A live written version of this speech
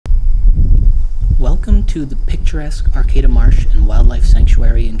Welcome to the picturesque Arcata Marsh and Wildlife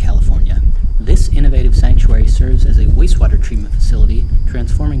Sanctuary in California. This innovative sanctuary serves as a wastewater treatment facility,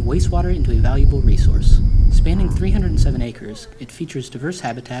 transforming wastewater into a valuable resource. Spanning 307 acres, it features diverse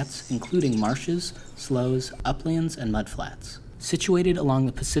habitats including marshes, sloughs, uplands, and mudflats. Situated along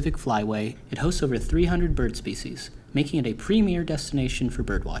the Pacific Flyway, it hosts over 300 bird species, making it a premier destination for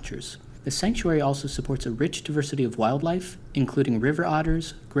birdwatchers. The sanctuary also supports a rich diversity of wildlife, including river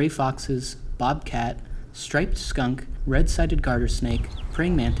otters, gray foxes, bobcat, striped skunk, red-sided garter snake,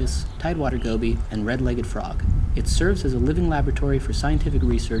 praying mantis, tidewater goby, and red-legged frog. It serves as a living laboratory for scientific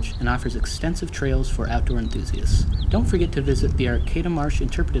research and offers extensive trails for outdoor enthusiasts. Don't forget to visit the Arcata Marsh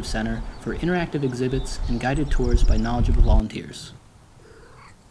Interpretive Center for interactive exhibits and guided tours by knowledgeable volunteers.